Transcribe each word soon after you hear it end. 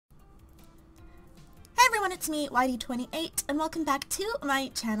everyone, it's me, YD28, and welcome back to my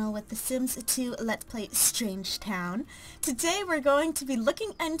channel with The Sims 2 Let's Play Strangetown. Today we're going to be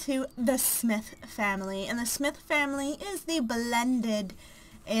looking into the Smith family, and the Smith family is the blended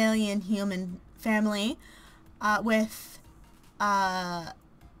alien-human family with, I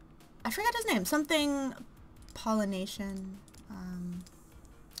forgot his name, something pollination,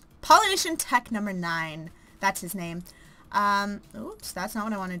 pollination tech number 9, that's his name. Oops, that's not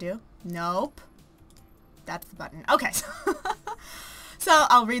what I want to do. Nope. That's the button. Okay. So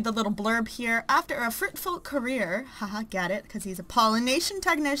I'll read the little blurb here. After a fruitful career, haha, get it, because he's a pollination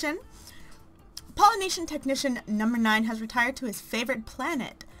technician. Pollination technician number 9 has retired to his favorite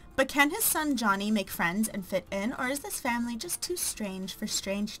planet. But can his son Johnny make friends and fit in, or is this family just too strange for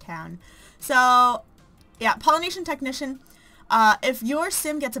Strangetown? So, yeah, pollination technician. If your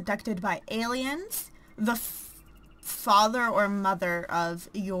sim gets abducted by aliens, the father or mother of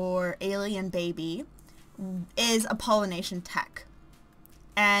your alien baby is a pollination tech.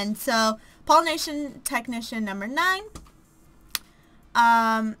 And so pollination technician number 9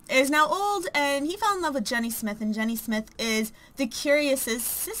 is now old, and he fell in love with Jenny Smith, and Jenny Smith is the Curious's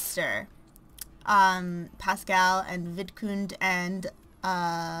sister. Pascal and Vidkund and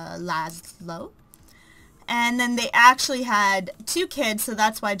Laszlo. And then they actually had 2 kids, so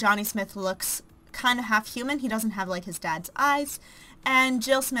that's why Johnny Smith looks kind of half human. He doesn't have like his dad's eyes, and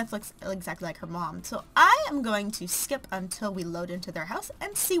Jill Smith looks exactly like her mom. So I am going to skip until we load into their house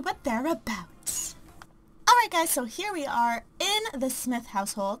and see what they're about. Alright guys, so here we are in the Smith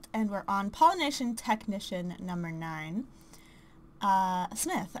household, and we're on pollination technician number 9.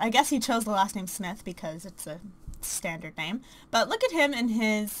 Smith. I guess he chose the last name Smith because it's a standard name. But look at him in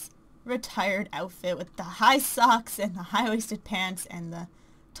his retired outfit with the high socks and the high-waisted pants and the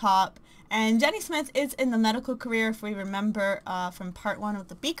top. And Jenny Smith is in the medical career. If we remember from part 1 of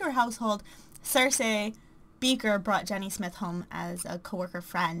the Beaker household, Cersei Beaker brought Jenny Smith home as a coworker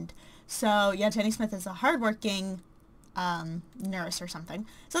friend. So yeah, Jenny Smith is a hardworking nurse or something.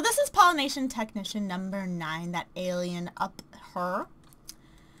 So this is pollination technician number 9, that alien up her.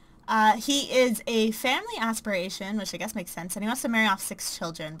 He is a family aspiration, which I guess makes sense, and he wants to marry off 6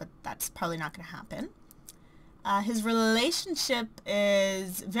 children, but that's probably not going to happen. His relationship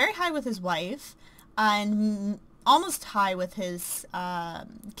is very high with his wife, and almost high with his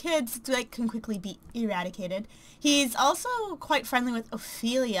kids, like, can quickly be eradicated. He's also quite friendly with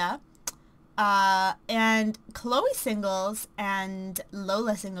Ophelia, and Chloe Singles and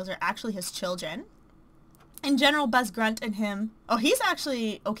Lola Singles are actually his children. And General Buzz Grunt and him, oh, he's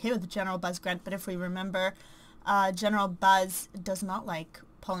actually okay with General Buzz Grunt, but if we remember, General Buzz does not like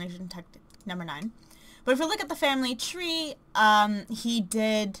pollination tech number 9. But if we look at the family tree, he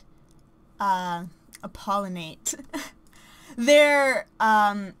did pollinate their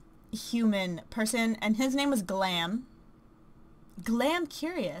human person, and his name was Glam. Glam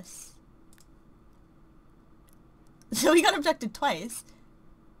Curious. So he got abducted twice.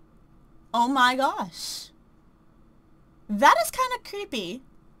 Oh my gosh. That is kind of creepy.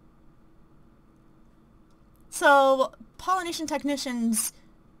 So, pollination technicians,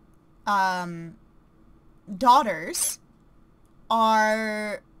 daughters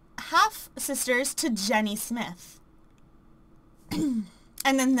are half sisters to Jenny Smith. And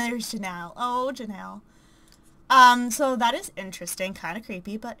then there's Janelle. Oh, Janelle. So that is interesting. Kind of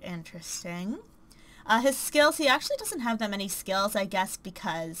creepy, but interesting. His skills, he actually doesn't have that many skills, I guess,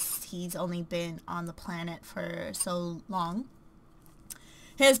 because he's only been on the planet for so long.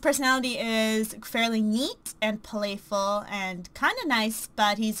 His personality is fairly neat and playful and kind of nice,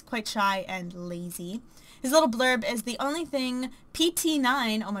 but he's quite shy and lazy. His little blurb is the only thing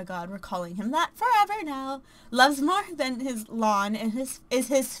PT9, oh my god, we're calling him that forever now, loves more than his lawn and is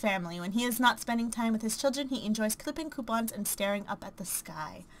his family. When he is not spending time with his children, he enjoys clipping coupons and staring up at the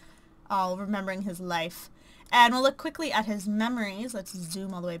sky. Oh, remembering his life. And we'll look quickly at his memories. Let's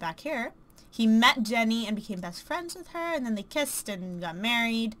zoom all the way back here. He met Jenny and became best friends with her, and then they kissed and got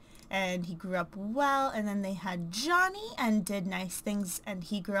married, and he grew up well, and then they had Johnny and did nice things, and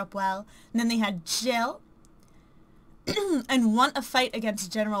he grew up well. And then they had Jill and won a fight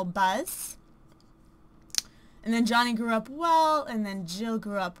against General Buzz. And then Johnny grew up well, and then Jill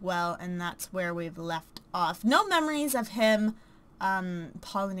grew up well, and that's where we've left off. No memories of him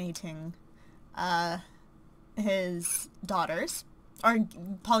pollinating his daughters, or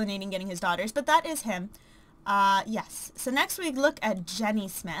pollinating getting his daughters, but that is him. Yes. So next we look at Jenny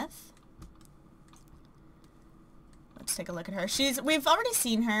Smith. Let's take a look at her. We've already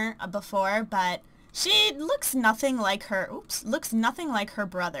seen her before, but she looks nothing like her, looks nothing like her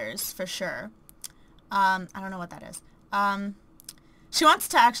brothers, for sure. I don't know what that is. She wants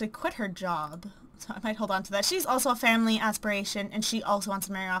to actually quit her job, So I might hold on to that. She's also a family aspiration, and she also wants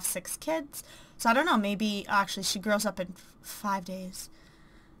to marry off 6 kids. So I don't know, maybe, actually, she grows up in 5 days.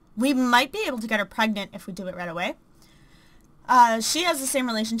 We might be able to get her pregnant if we do it right away. She has the same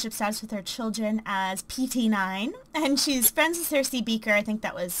relationship status with her children as PT9, and she's friends with Cersei Beaker. I think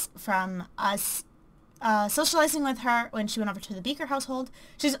that was from us socializing with her when she went over to the Beaker household.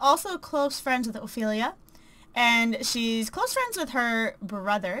 She's also close friends with Ophelia, and she's close friends with her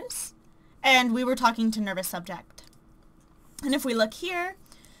brothers, and we were talking to Nervous Subject. And if we look here,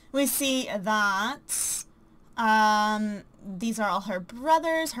 we see that these are all her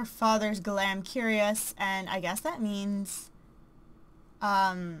brothers. Her father's Glam Curious, and I guess that means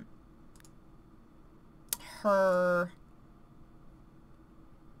I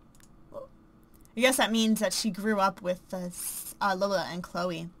guess that means that she grew up with Lola and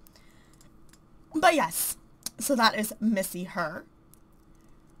Chloe. But yes, so that is Missy her.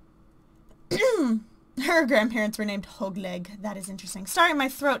 Her grandparents were named Hogleg. That is interesting. Sorry, my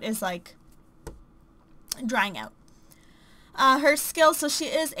throat is like drying out. Her skills, so she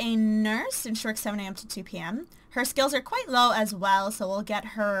is a nurse and she works 7 a.m. to 2 p.m. Her skills are quite low as well, so we'll get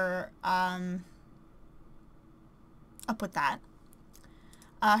her up with that.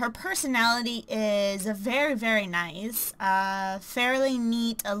 Her personality is very, very nice, fairly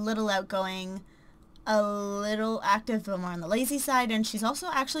neat, a little outgoing, a little active, but more on the lazy side, and she's also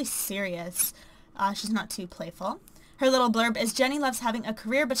actually serious. She's not too playful. Her little blurb is, Jenny loves having a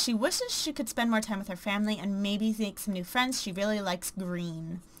career, but she wishes she could spend more time with her family and maybe make some new friends. She really likes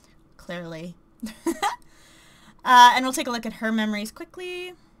green, clearly. And we'll take a look at her memories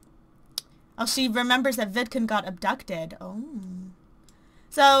quickly. Oh, she remembers that Vidkun got abducted. Oh.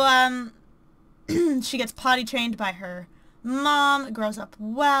 So, she gets potty trained by her mom, grows up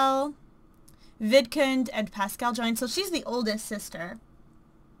well. Vidkun and Pascal join, so she's the oldest sister.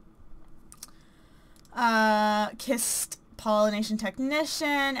 Kissed pollination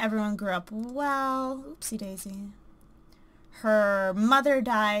technician, everyone grew up well. Oopsie daisy. Her mother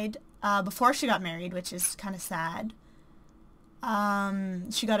died before she got married, which is kind of sad.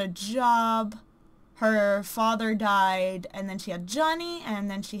 She got a job. Her father died, and then she had Johnny,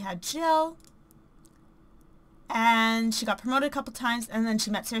 and then she had Jill. And she got promoted a couple times, and then she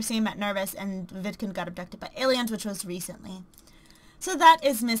met Cersei, met Nervous, and Vidkun got abducted by aliens, which was recently. So that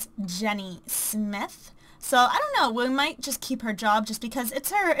is Miss Jenny Smith. So I don't know, we might just keep her job just because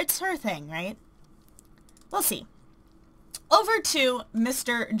it's her thing, right? We'll see. Over to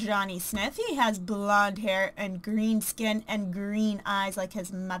Mr. Johnny Smith. He has blonde hair and green skin and green eyes like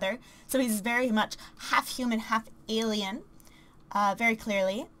his mother. So he's very much half human, half alien, very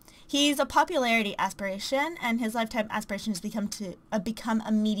clearly. He's a popularity aspiration, and his lifetime aspiration is become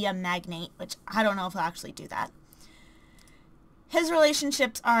a media magnate, which I don't know if he'll actually do that. His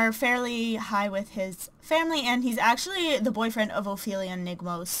relationships are fairly high with his family, and he's actually the boyfriend of Ophelia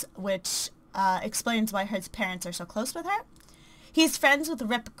Nigmos, which explains why his parents are so close with her. He's friends with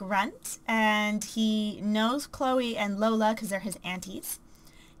Rip Grunt, and he knows Chloe and Lola because they're his aunties.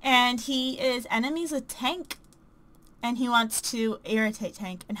 And he is enemies with Tank, and he wants to irritate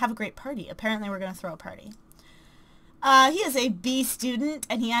Tank and have a great party. Apparently we're going to throw a party. He is a B student,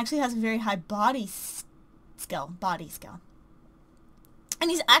 and he actually has a very high body skill.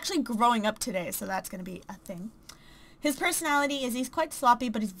 And he's actually growing up today, so that's going to be a thing. His personality is he's quite sloppy,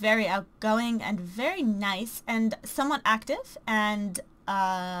 but he's very outgoing and very nice and somewhat active and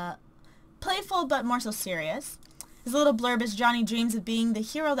playful, but more so serious. His little blurb is Johnny dreams of being the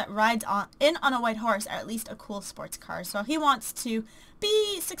hero that rides on a white horse, or at least a cool sports car. So he wants to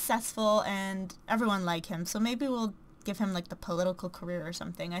be successful and everyone like him. So maybe we'll give him like the political career or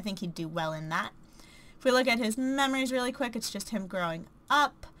something. I think he'd do well in that. If we look at his memories really quick, it's just him growing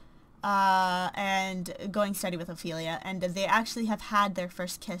up. And going steady with Ophelia, and they actually have had their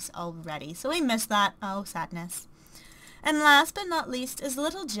first kiss already, so we missed that. Oh, sadness. And last but not least is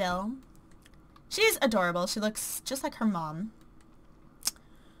little Jill. She's adorable. She looks just like her mom.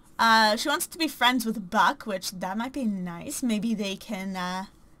 She wants to be friends with Buck, which that might be nice. Maybe they can,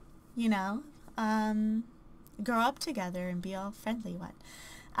 you know, grow up together and be all friendly.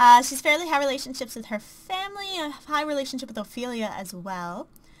 She's fairly high relationships with her family, a high relationship with Ophelia as well.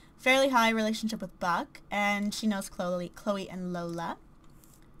 Fairly high relationship with Buck, and she knows Chloe and Lola.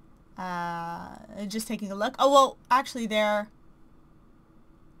 Just taking a look. Oh, well, actually, they're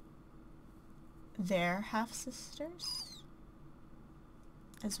half-sisters,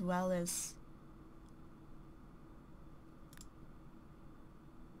 as well as...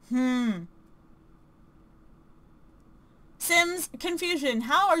 Sims, confusion.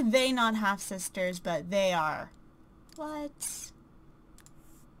 How are they not half-sisters, but they are? What?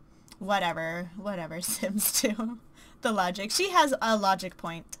 Whatever, Sims 2. The logic. She has a logic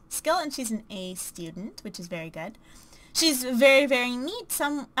point skill, and she's an A student, which is very good. She's very, very neat,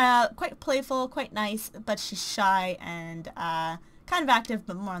 quite playful, quite nice, but she's shy and kind of active,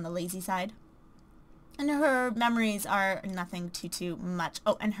 but more on the lazy side. And her memories are nothing too much.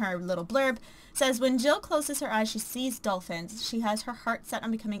 Oh, and her little blurb says, when Jill closes her eyes, she sees dolphins. She has her heart set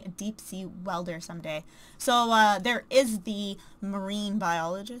on becoming a deep-sea welder someday. So there is the marine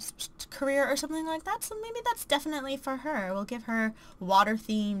biologist career or something like that. So maybe that's definitely for her. We'll give her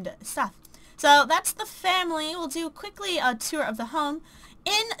water-themed stuff. So that's the family. We'll do quickly a tour of the home.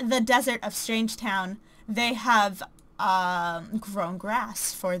 In the desert of Strangetown, they have grown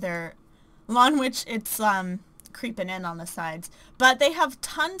grass for their lawn, which it's creeping in on the sides. But they have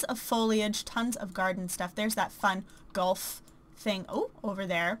tons of foliage, tons of garden stuff. There's that fun golf thing over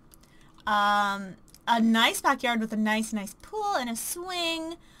there. A nice backyard with a nice pool and a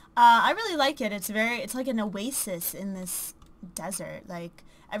swing. I really like it. It's like an oasis in this desert. Like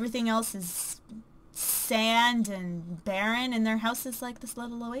everything else is sand and barren, and their house is like this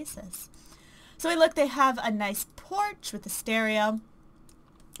little oasis. So we look, they have a nice porch with a stereo.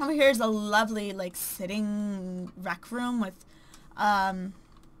 Over here is a lovely, like, sitting rec room with a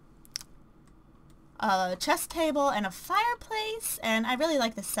chess table and a fireplace, and I really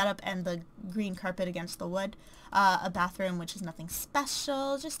like the setup and the green carpet against the wood. A bathroom, which is nothing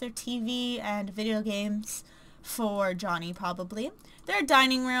special, just their TV and video games for Johnny, probably. Their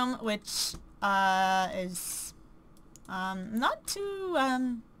dining room, which is not too,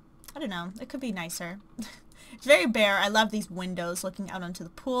 I don't know, it could be nicer. It's very bare. I love these windows looking out onto the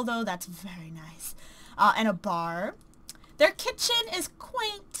pool, though. That's very nice. And a bar. Their kitchen is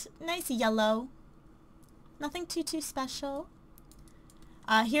quaint, nice yellow. Nothing too special.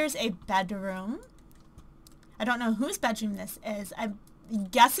 Here's a bedroom. I don't know whose bedroom this is. I'm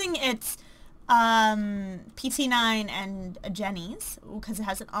guessing it's PT9 and Jenny's, because it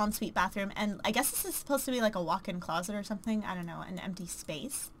has an ensuite bathroom. And I guess this is supposed to be like a walk-in closet or something. I don't know, an empty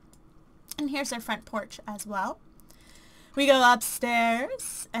space. And here's their front porch as well. We go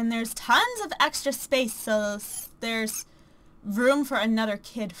upstairs, and there's tons of extra space, so there's room for another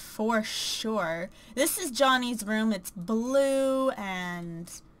kid for sure. This is Johnny's room. It's blue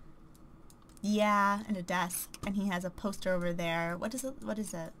and, yeah, and a desk, and he has a poster over there. What is it?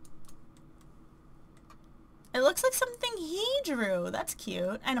 It looks like something he drew. That's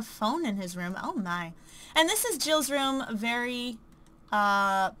cute. And a phone in his room. Oh my. And this is Jill's room. Very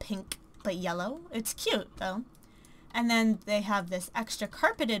pink but yellow. It's cute though. And then they have this extra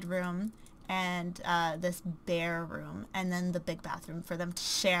carpeted room and this bare room, and then the big bathroom for them to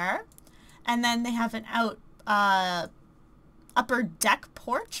share. And then they have an upper deck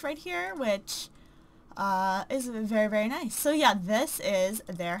porch right here, which is very, very nice. So yeah, this is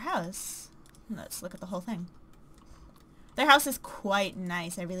their house. Let's look at the whole thing. Their house is quite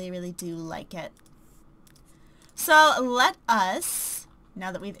nice. I really, really do like it. So let us,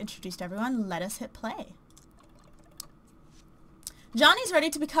 now that we've introduced everyone, let us hit play. Johnny's ready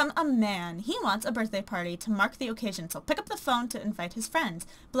to become a man. He wants a birthday party to mark the occasion, so pick up the phone to invite his friends.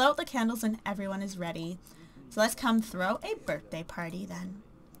 Blow out the candles when everyone is ready. So let's come throw a birthday party then.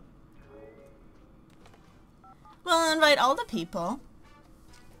 We'll invite all the people.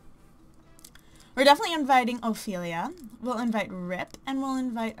 We're definitely inviting Ophelia. We'll invite Rip, and we'll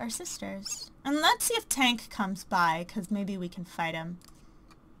invite our sisters. And let's see if Tank comes by, because maybe we can fight him.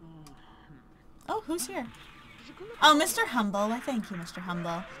 Oh, who's here? Oh, Mr. Humble. Why, thank you, Mr.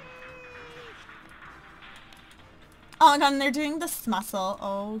 Humble. Oh, and they're doing the smussle.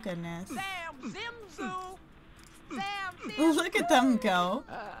 Oh, goodness. Look at them go.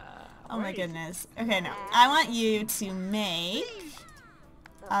 Oh, my goodness. Okay, now, I want you to make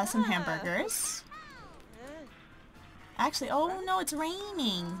some hamburgers. Actually, oh, no, it's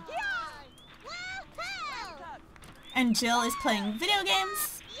raining. And Jill is playing video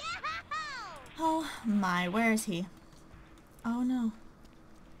games. Oh my, where is he? Oh no.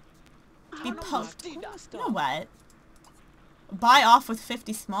 Be poked. You know what? Buy off with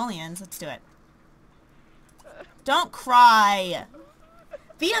 50 simoleons. Let's do it. Don't cry.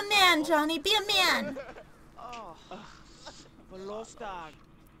 Be a man, Johnny. Be a man. Oh,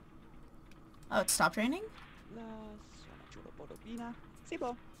 it stopped raining?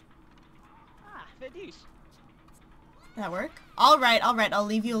 That work? Alright, I'll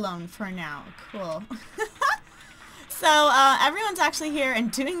leave you alone for now. Cool. So, everyone's actually here and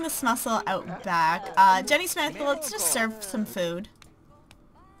doing the smussle out back. Jenny Smith, let's just serve some food.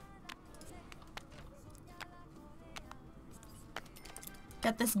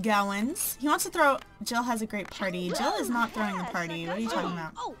 Get this going. He wants to throw... Jill has a great party. Jill is not throwing a party. What are you talking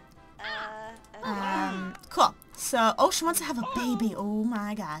about? Cool. So, oh, she wants to have a baby. Oh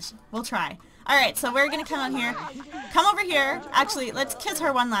my gosh. We'll try. Alright, so we're gonna come on here. Come over here. Actually, let's kiss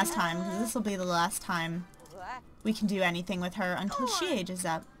her one last time, because this will be the last time we can do anything with her until she ages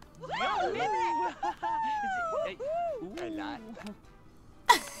up.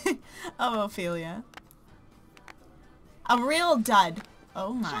 Oh, Ophelia. A real dud.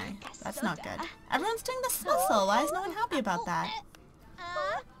 Oh my. That's not good. Everyone's doing the snuzzle. Why is no one happy about that?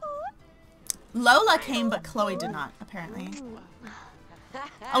 Lola came, but Chloe did not, apparently.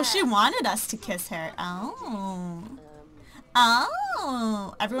 Oh, she wanted us to kiss her. Oh.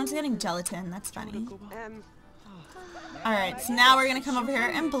 Oh. Everyone's getting gelatin. That's funny. Alright, so now we're gonna come over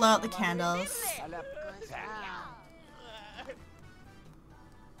here and blow out the candles.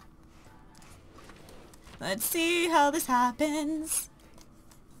 Let's see how this happens.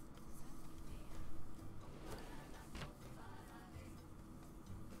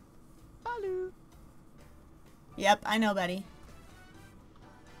 Yep, I know, buddy.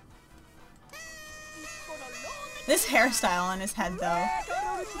 This hairstyle on his head, though.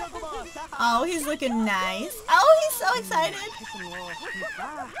 Oh, he's looking nice. Oh, he's so excited.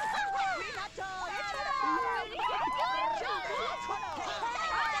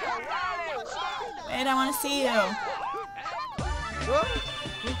 Wait, I want to see you.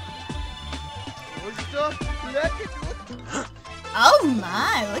 Oh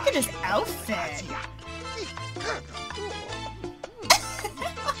my, look at his outfit.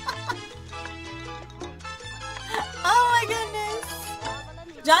 Oh my goodness.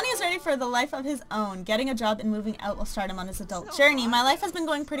 Johnny is ready for the life of his own. Getting a job and moving out will start him on his adult journey. My life has been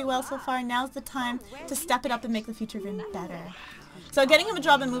going pretty well so far. Now's the time to step it up and make the future even better. So getting him a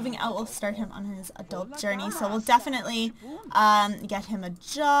job and moving out will start him on his adult journey. So we'll definitely get him a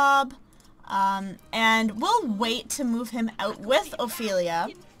job. And we'll wait to move him out with Ophelia.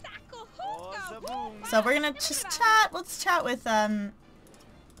 So we're gonna just chat. Let's chat with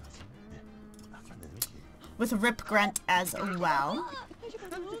Rip Grunt as well.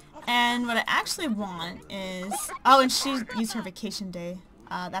 And what I actually want is... Oh, and she used her vacation day.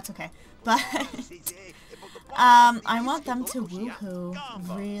 That's okay. But I want them to woohoo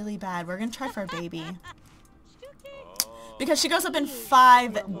really bad. We're gonna try for a baby. Because she goes up in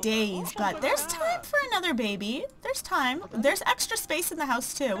 5 days, but there's time for another baby. There's time. There's extra space in the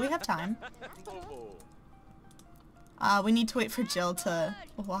house too. We have time. We need to wait for Jill to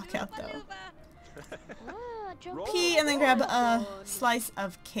walk out though. Pee and then grab a slice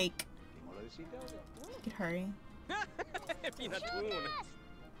of cake. You could hurry.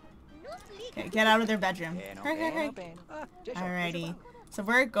 Okay, get out of their bedroom. Hurry, hurry, hurry. Alrighty. So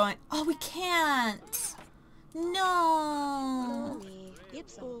we're going... Oh, we can't! No!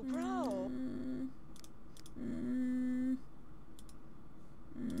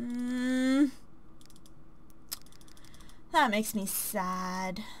 That makes me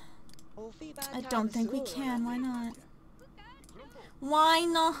sad. I don't think we can. Why not? Why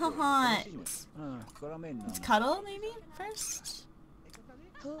not? Let's cuddle, maybe, first?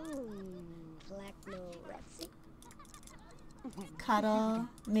 Cuddle,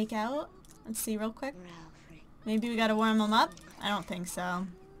 make out. Let's see real quick. Maybe we gotta warm them up? I don't think so.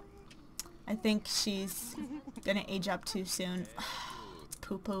 I think she's gonna age up too soon. It's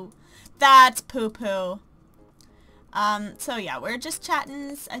poo-poo. That's poo-poo. So yeah, we're just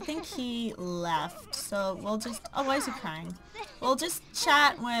chatting. I think he left, so we'll just... Oh, why is he crying? We'll just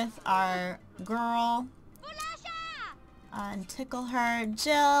chat with our girl. And tickle her.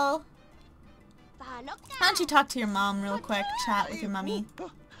 Jill, why don't you talk to your mom real quick? Chat with your mummy.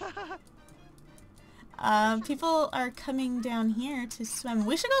 People are coming down here to swim.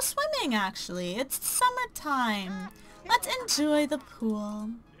 We should go swimming, actually. It's summertime. Let's enjoy the pool.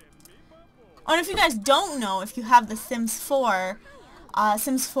 Oh, and if you guys don't know, if you have The Sims 4,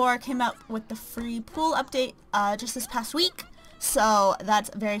 Sims 4 came out with the free pool update just this past week. So that's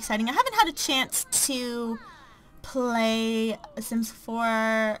very exciting. I haven't had a chance to play Sims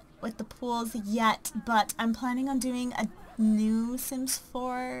 4 with the pools yet, but I'm planning on doing a new Sims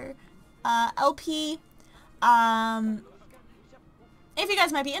 4 LP. If you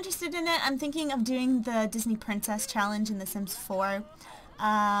guys might be interested in it, I'm thinking of doing the Disney Princess Challenge in The Sims 4.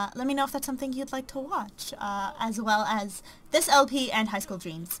 Let me know if that's something you'd like to watch, as well as this LP and High School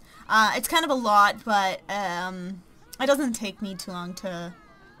Dreams. It's kind of a lot, but it doesn't take me too long to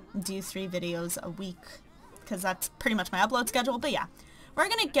do 3 videos a week, because that's pretty much my upload schedule. But yeah, we're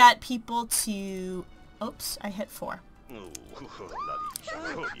going to get people to... Oops, I hit 4.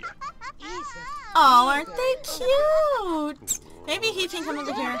 Oh, aren't they cute? Maybe he can come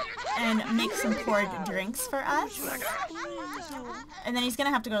over here and make some poured drinks for us. And then he's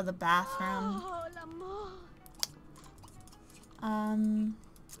gonna have to go to the bathroom.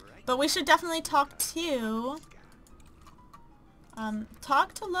 But we should definitely talk to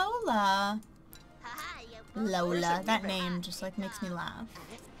Lola. Lola, that name just like makes me laugh.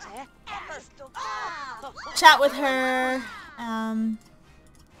 Chat with her.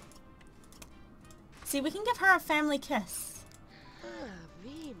 See, we can give her a family kiss.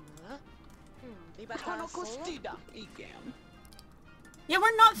 Yeah,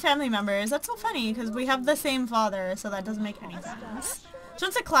 we're not family members. That's so funny because we have the same father, so that doesn't make any sense. She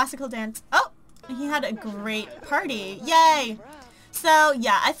wants a classical dance. Oh, he had a great party. Yay! So,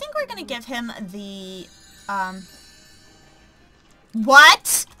 yeah, I think we're gonna give him the,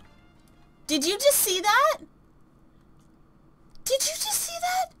 What? Did you just see that? Did you just see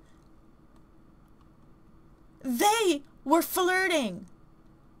that? They were flirting.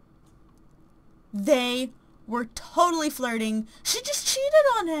 They were totally flirting. She just cheated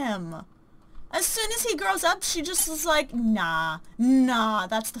on him. As soon as he grows up, she just was like, nah,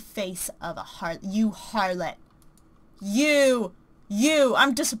 that's the face of a you harlot. You,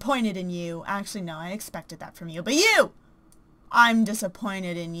 I'm disappointed in you. Actually, no, I expected that from you, but you! I'm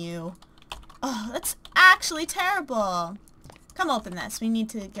disappointed in you. Oh, that's actually terrible. Come open this. We need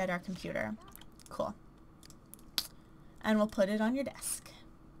to get our computer. Cool. And we'll put it on your desk.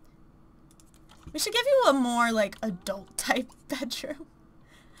 We should give you a more, like, adult-type bedroom.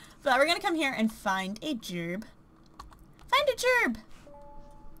 But we're gonna come here and find a gerb. Find a gerb!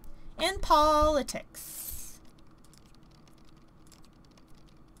 In politics.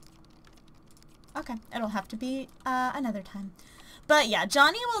 Okay, it'll have to be another time. But yeah,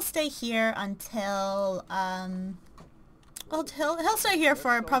 Johnny will stay here until, well, he'll stay here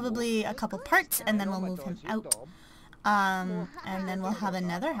for probably a couple parts, and then we'll move him out. And then we'll have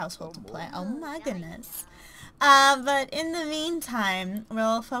another household to play. Oh my goodness. But in the meantime,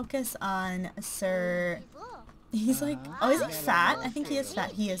 we'll focus on Sir... He's like... Oh, is he fat? I think he is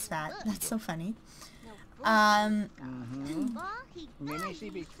fat. He is fat. That's so funny.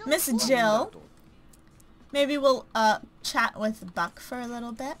 Miss Jill. Maybe we'll, chat with Buck for a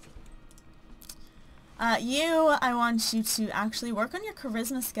little bit. I want you to actually work on your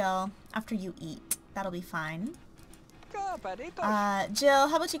charisma skill after you eat. That'll be fine. Jill,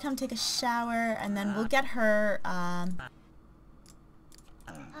 how about you come take a shower, and then we'll get her,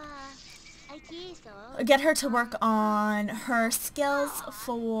 to work on her skills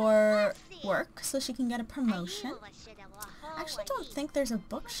for work, so she can get a promotion. I actually don't think there's a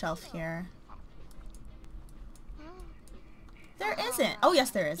bookshelf here. There isn't. Oh, yes,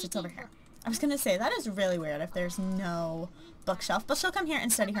 there is. It's over here. I was gonna say, that is really weird if there's no bookshelf, but she'll come here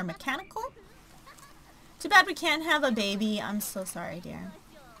and study her mechanical. Too bad we can't have a baby. I'm so sorry, dear.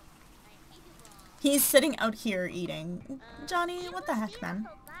 He's sitting out here eating. Johnny, what the heck, man?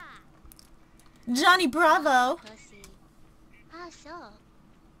 Johnny Bravo!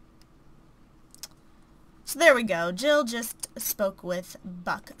 So there we go. Jill just spoke with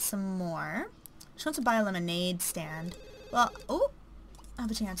Buck some more. She wants to buy a lemonade stand. Well, oh! How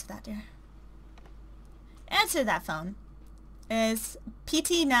about you answer that, dear? Answer that phone. Is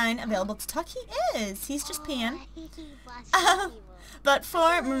PT9 available to talk? He is. He's just peeing. But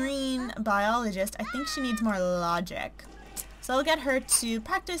for marine biologist, I think she needs more logic. So I'll get her to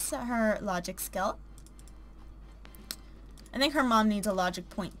practice her logic skill. I think her mom needs a logic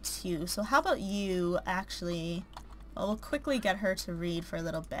point too. So how about you actually... Well, we'll quickly get her to read for a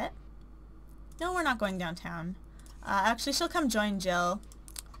little bit. No, we're not going downtown. Actually, she'll come join Jill.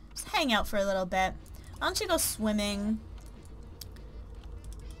 Just hang out for a little bit. Why don't you go swimming?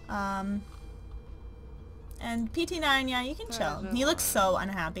 And PT9, yeah, you can chill. He looks so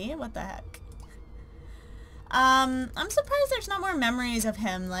unhappy. What the heck? I'm surprised there's not more memories of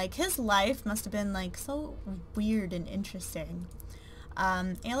him. Like, his life must have been, like, so weird and interesting.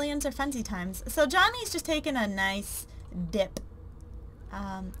 Aliens are funsy times. So Johnny's just taking a nice dip.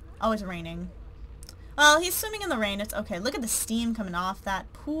 Oh, it's raining. Well, he's swimming in the rain. It's okay. Look at the steam coming off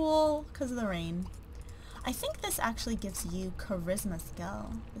that pool because of the rain. I think this actually gives you charisma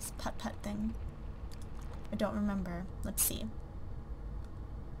skill. This putt-putt thing. I don't remember. Let's see.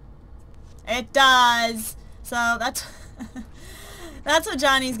 It does! So that's... that's what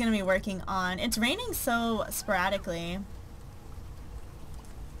Johnny's going to be working on. It's raining so sporadically.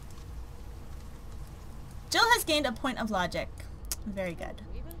 Jill has gained a point of logic. Very good.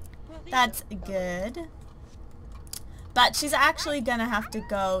 That's good. But she's actually going to have to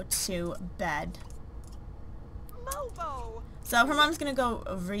go to bed. So her mom's gonna go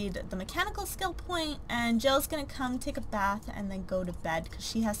read the mechanical skill point, and Jill's gonna come take a bath and then go to bed because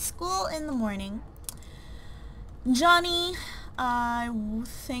she has school in the morning. Johnny, I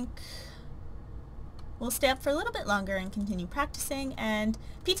think, will stay up for a little bit longer and continue practicing, and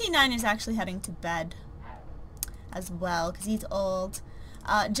PT9 is actually heading to bed as well because he's old.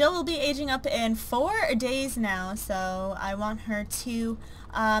 Jill will be aging up in 4 days now, so I want her to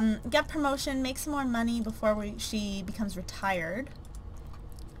get promotion, make some more money before she becomes retired.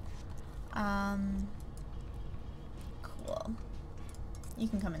 Cool. You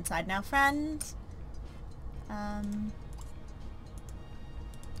can come inside now, friend. And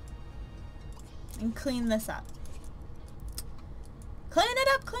clean this up. Clean it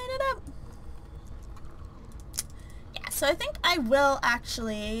up, clean it up! Yeah, so I think I will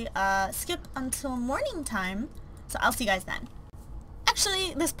actually skip until morning time, so I'll see you guys then.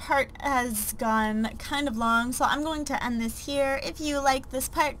 Actually, this part has gone kind of long, so I'm going to end this here. If you like this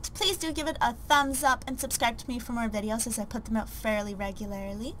part, please do give it a thumbs up and subscribe to me for more videos as I put them out fairly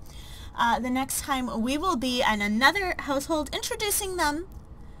regularly. The next time we will be in another household introducing them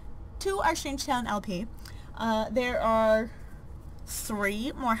to our Strangetown LP. There are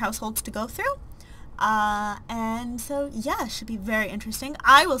 3 more households to go through. And so yeah, it should be very interesting.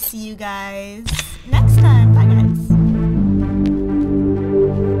 I will see you guys next time.